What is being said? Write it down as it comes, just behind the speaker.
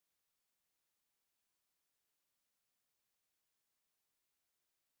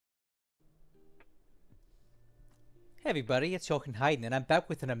Hey everybody, it's Jochen Hayden, and I'm back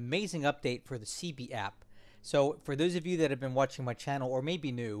with an amazing update for the SeaBee app. So for those of you that have been watching my channel or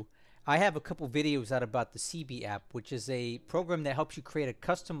maybe new, I have a couple videos out about the SeaBee app, which is a program that helps you create a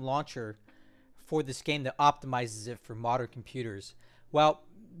custom launcher for this game that optimizes it for modern computers. Well,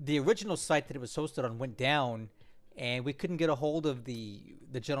 the original site that it was hosted on went down, and we couldn't get a hold of the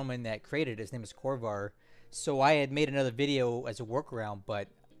gentleman that created it. His name is Corvar. So I had made another video as a workaround, but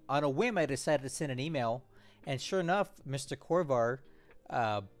on a whim, I decided to send an email, and sure enough, Mr. Corvar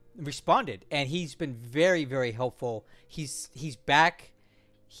uh, responded, and he's been very, very helpful. He's back.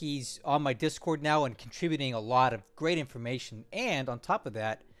 He's on my Discord now and contributing a lot of great information. And on top of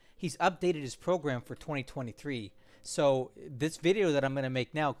that, he's updated his program for 2023. So this video that I'm going to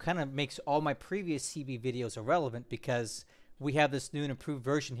make now kind of makes all my previous SeaBee videos irrelevant because we have this new and improved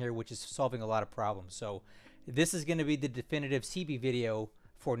version here, which is solving a lot of problems. So this is going to be the definitive SeaBee video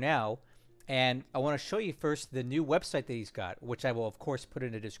for now. And I want to show you first the new website that he's got, which I will, of course, put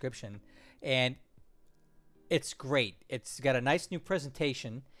in the description. And it's great. It's got a nice new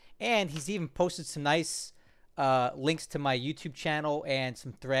presentation. And he's even posted some nice links to my YouTube channel and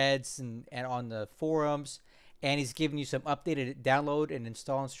some threads and on the forums. And he's giving you some updated download and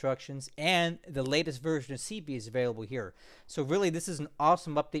install instructions. And the latest version of SeaBee is available here. So really, this is an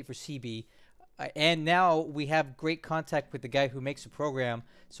awesome update for SeaBee. And now we have great contact with the guy who makes the program,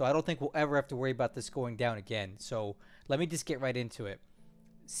 so I don't think we'll ever have to worry about this going down again. So let me just get right into it.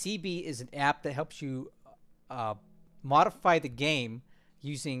 SeaBee is an app that helps you modify the game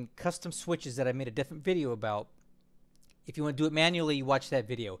using custom switches that I made a different video about. If you want to do it manually, you watch that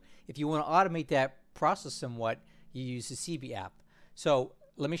video. If you want to automate that process somewhat, you use the SeaBee app. So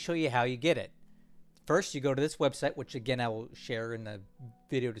let me show you how you get it. First, you go to this website, which again I will share in the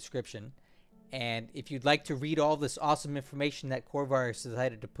video description. And if you'd like to read all this awesome information that Corvar has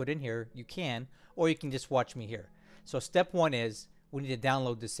decided to put in here, you can, or you can just watch me here. So step one is we need to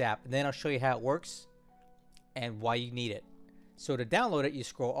download this app, and then I'll show you how it works and why you need it. So to download it, you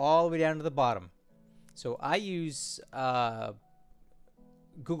scroll all the way down to the bottom. So I use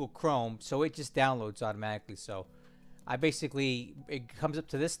Google Chrome, so it just downloads automatically. So I basically, it comes up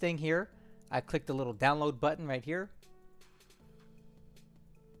to this thing here. I click the little download button right here.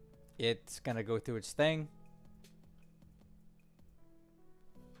 It's going to go through its thing.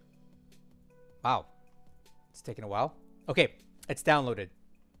 Wow. It's taking a while. Okay, it's downloaded.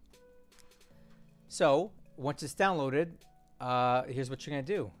 So, once it's downloaded, here's what you're going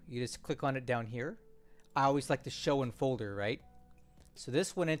to do. You just click on it down here. I always like to show in folder, right? So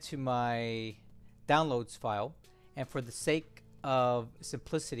this went into my downloads file. And for the sake of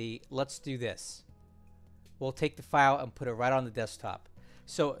simplicity, let's do this. We'll take the file and put it right on the desktop.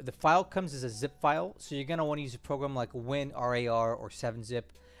 So the file comes as a zip file, so you're going to want to use a program like WinRAR or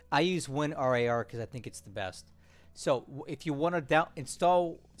 7-Zip. I use WinRAR because I think it's the best. So if you want to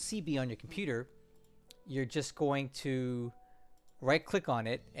install SeaBee on your computer, you're just going to right-click on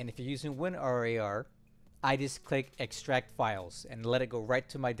it, and if you're using WinRAR, I just click Extract Files and let it go right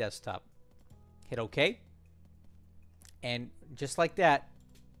to my desktop. Hit OK. And just like that,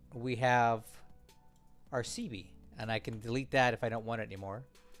 we have our SeaBee. And I can delete that if I don't want it anymore.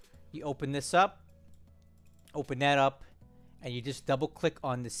 You open this up, open that up, and you just double click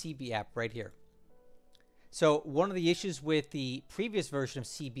on the SeaBee app right here. So one of the issues with the previous version of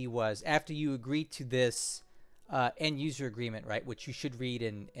SeaBee was after you agree to this end user agreement, right, which you should read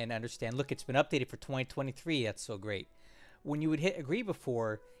and understand. Look, it's been updated for 2023. That's so great. When you would hit agree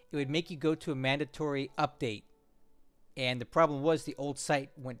before, it would make you go to a mandatory update. And the problem was the old site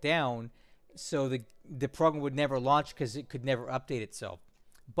went down, so the program would never launch because it could never update itself.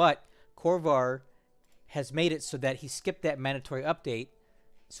 But Corvar has made it so that he skipped that mandatory update,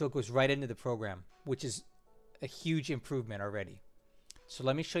 so it goes right into the program, which is a huge improvement already. So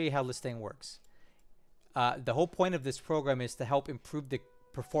let me show you how this thing works. The whole point of this program is to help improve the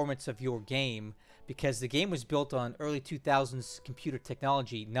performance of your game, because the game was built on early 2000s computer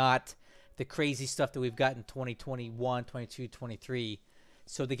technology, not the crazy stuff that we've got in 2021, 22, 23.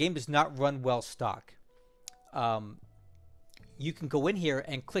 So the game does not run well stock. You can go in here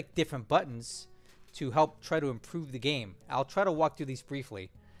and click different buttons to help try to improve the game. I'll try to walk through these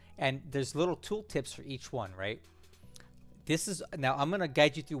briefly. And there's little tool tips for each one, right? This is, now I'm going to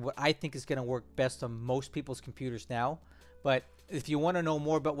guide you through what I think is going to work best on most people's computers now. But if you want to know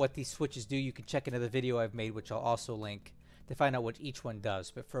more about what these switches do, you can check another video I've made, which I'll also link, to find out what each one does.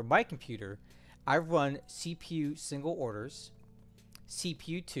 But for my computer, I run CPU single orders,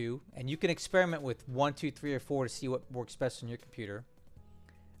 CPU 2, and you can experiment with 1, 2, 3, or 4 to see what works best on your computer.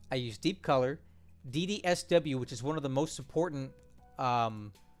 I use deep color, DDSW, which is one of the most important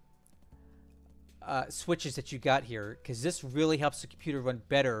switches that you got here, because this really helps the computer run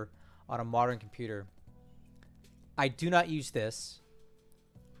better on a modern computer. I do not use this.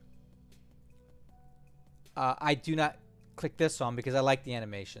 I do not click this on because I like the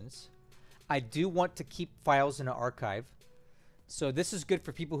animations. I do want to keep files in an archive. So this is good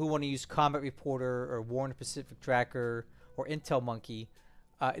for people who want to use Combat Reporter or War in the Pacific Tracker or Intel Monkey.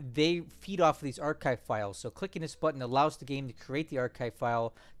 They feed off of these archive files. So clicking this button allows the game to create the archive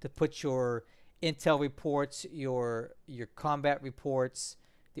file to put your Intel reports, your combat reports,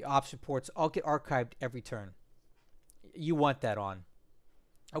 the ops reports, all get archived every turn. You want that on.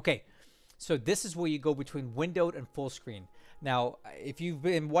 Okay, so this is where you go between windowed and full screen. Now, if you've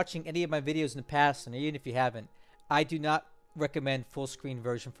been watching any of my videos in the past, and even if you haven't, I do not recommend full screen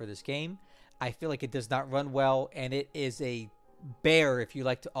version for this game. I feel like it does not run well, and it is a bear if you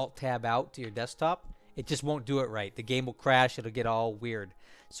like to alt tab out to your desktop. It just won't do it right. The game will crash. It'll get all weird.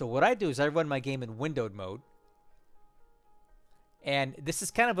 So what I do is I run my game in windowed mode. And this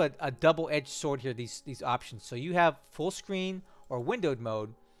is kind of a double-edged sword here, these options. So you have full screen or windowed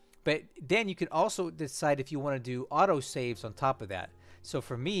mode, but then you can also decide if you want to do auto saves on top of that. So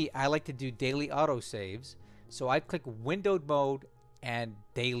for me, I like to do daily auto saves. So I click windowed mode and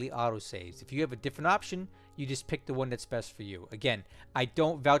daily auto saves. If you have a different option, you just pick the one that's best for you. Again, I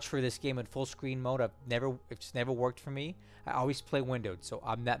don't vouch for this game in full screen mode. It's never worked for me. I always play windowed, so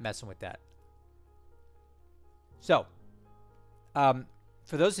I'm not messing with that. So,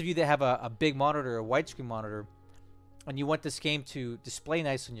 for those of you that have a big monitor, a widescreen monitor, and you want this game to display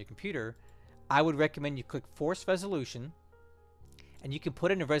nice on your computer, I would recommend you click Force Resolution, and you can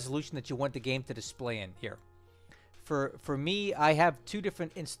put in a resolution that you want the game to display in here. For me, I have two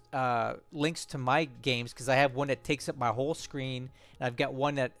different links to my games because I have one that takes up my whole screen, and I've got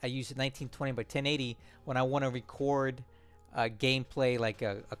one that I use at 1920 by 1080 when I want to record gameplay like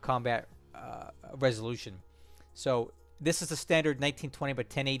a combat resolution. So this is the standard 1920 by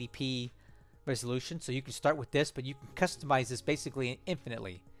 1080p resolution. So you can start with this, but you can customize this basically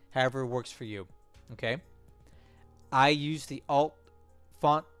infinitely, however it works for you. Okay. I use the alt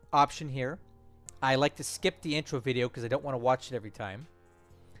font option here. I like to skip the intro video because I don't want to watch it every time.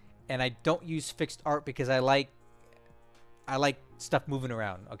 And I don't use fixed art because I like stuff moving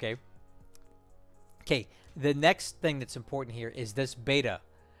around, okay? Okay, the next thing that's important here is this beta.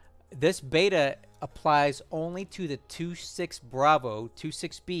 This beta applies only to the 2.6 Bravo,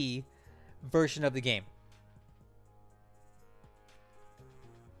 2.6B version of the game.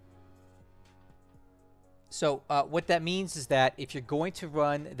 So what that means is that if you're going to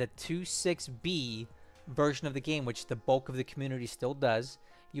run the 2.6B version of the game, which the bulk of the community still does,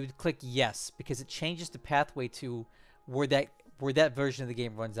 you would click yes, because it changes the pathway to where that version of the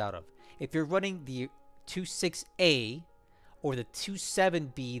game runs out of. If you're running the 2.6A or the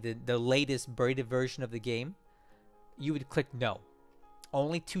 2.7B, the latest beta version of the game, you would click no.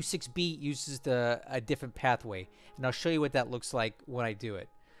 Only 2.6B uses a different pathway, and I'll show you what that looks like when I do it.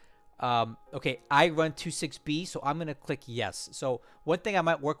 Okay, I run 2.6B, so I'm going to click yes. So one thing I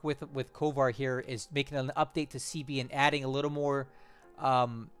might work with Kovar here is making an update to SeaBee and adding a little more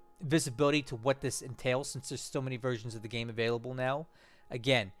visibility to what this entails, since there's so many versions of the game available now.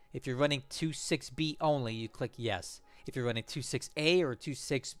 Again, if you're running 2.6B only, you click yes. If you're running 2.6A or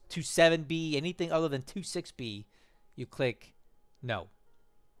 2.7B, anything other than 2.6B, you click no.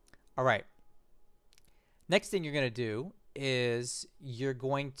 All right. Next thing you're going to do is you're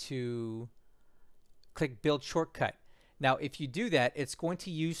going to click build shortcut. Now if you do that, it's going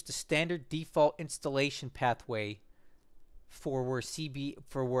to use the standard default installation pathway for where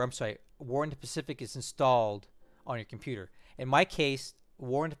War in the Pacific is installed on your computer. In my case,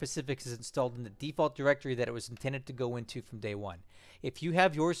 War in the Pacific is installed in the default directory that it was intended to go into from day one. If you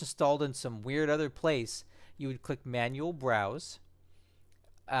have yours installed in some weird other place, you would click manual browse,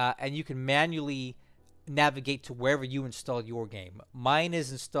 and you can manually navigate to wherever you installed your game. Mine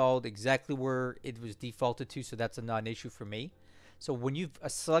is installed exactly where it was defaulted to, so that's a non-issue for me. So when you've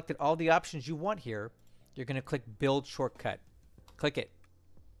selected all the options you want here, you're going to click build shortcut. Click it.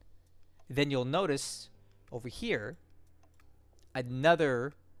 Then you'll notice over here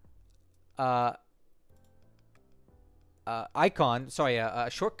another icon. Sorry, a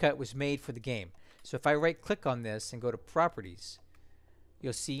shortcut was made for the game. So if I right click on this and go to properties,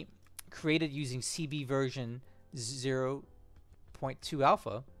 you'll see created using SeaBee version 0.2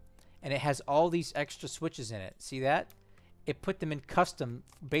 alpha, and it has all these extra switches in it. See that? It put them in custom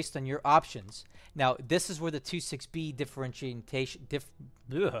based on your options. Now this is where the 2.6B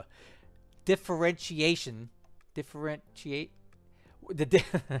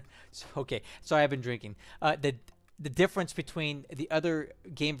okay, sorry, I've been drinking. The the difference between the other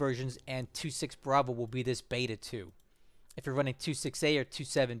game versions and 2.6 Bravo will be this beta 2. If you're running 2.6A or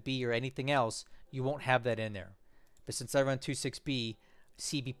 2.7B or anything else, you won't have that in there. But since I run 2.6B,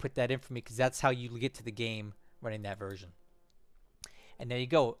 SeaBee put that in for me because that's how you get to the game running that version. And there you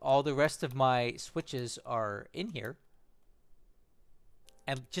go. All the rest of my switches are in here.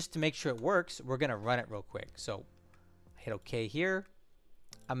 And just to make sure it works, we're going to run it real quick. So hit OK here.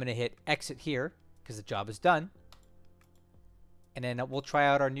 I'm going to hit exit here because the job is done. And then we'll try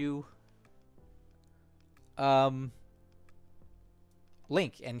out our new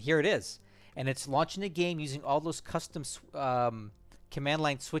link. And here it is. And it's launching the game using all those custom command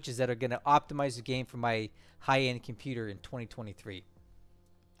line switches that are going to optimize the game for my high-end computer in 2023.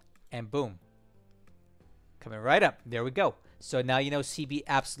 And boom. Coming right up. There we go. So now you know SeaBee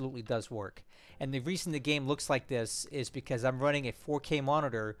absolutely does work. And the reason the game looks like this is because I'm running a 4K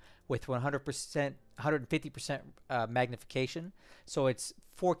monitor with 100%, 150% magnification. So it's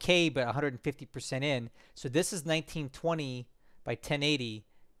 4K but 150% in. So this is 1920 by 1080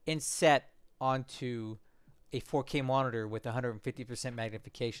 inset onto a 4K monitor with 150%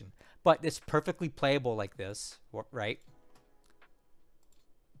 magnification. But it's perfectly playable like this, right?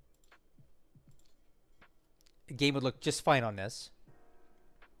 The game would look just fine on this.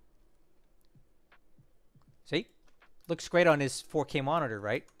 See? Looks great on his 4K monitor,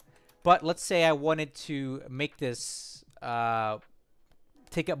 right? But let's say I wanted to make this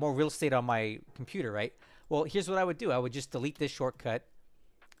take up more real estate on my computer, right? Well, here's what I would do. I would just delete this shortcut.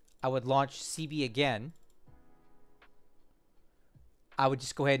 I would launch SeaBee again. I would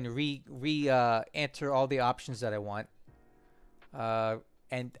just go ahead and enter all the options that I want.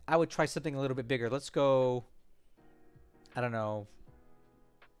 And I would try something a little bit bigger. Let's go, I don't know,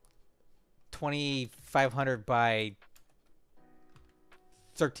 2500 by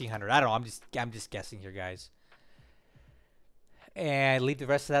 1300. I don't know. I'm just guessing here, guys. And leave the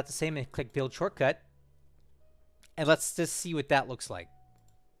rest of that the same and click build shortcut. And let's just see what that looks like.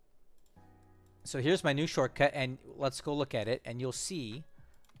 So here's my new shortcut, and let's go look at it, and you'll see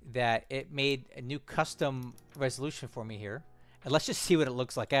that it made a new custom resolution for me here. And let's just see what it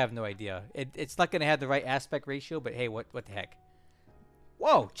looks like. I have no idea. It's not going to have the right aspect ratio, but hey, what the heck?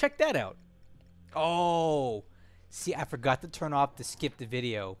 Whoa, check that out. Oh, see, I forgot to turn off the skip the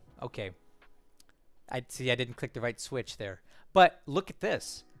video. Okay. I didn't click the right switch there. But look at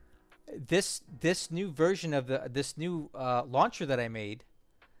this. This new version of this new launcher that I made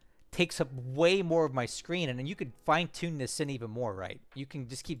takes up way more of my screen, and then you could fine-tune this in even more, right? You can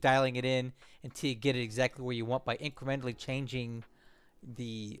just keep dialing it in until you get it exactly where you want by incrementally changing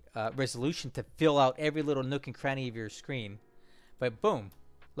the resolution to fill out every little nook and cranny of your screen. But boom,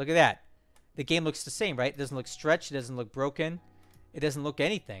 look at that. The game looks the same, right? It doesn't look stretched. It doesn't look broken. It doesn't look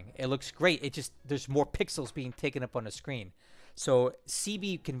anything. It looks great. It just, there's more pixels being taken up on the screen. So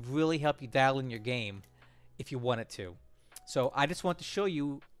SeaBee can really help you dial in your game if you want it to. So I just want to show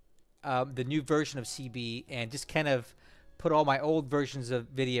you the new version of SeaBee and just kind of put all my old versions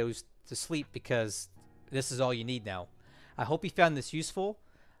of videos to sleep because this is all you need now. I hope you found this useful.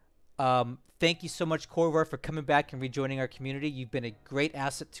 Thank you so much, Corvar, for coming back and rejoining our community. You've been a great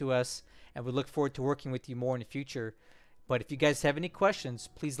asset to us, and we look forward to working with you more in the future. But if you guys have any questions,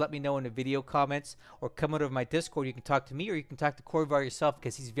 please let me know in the video comments or come out of my Discord. You can talk to me or you can talk to Corvar yourself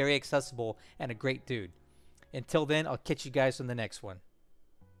because he's very accessible and a great dude. Until then, I'll catch you guys on the next one.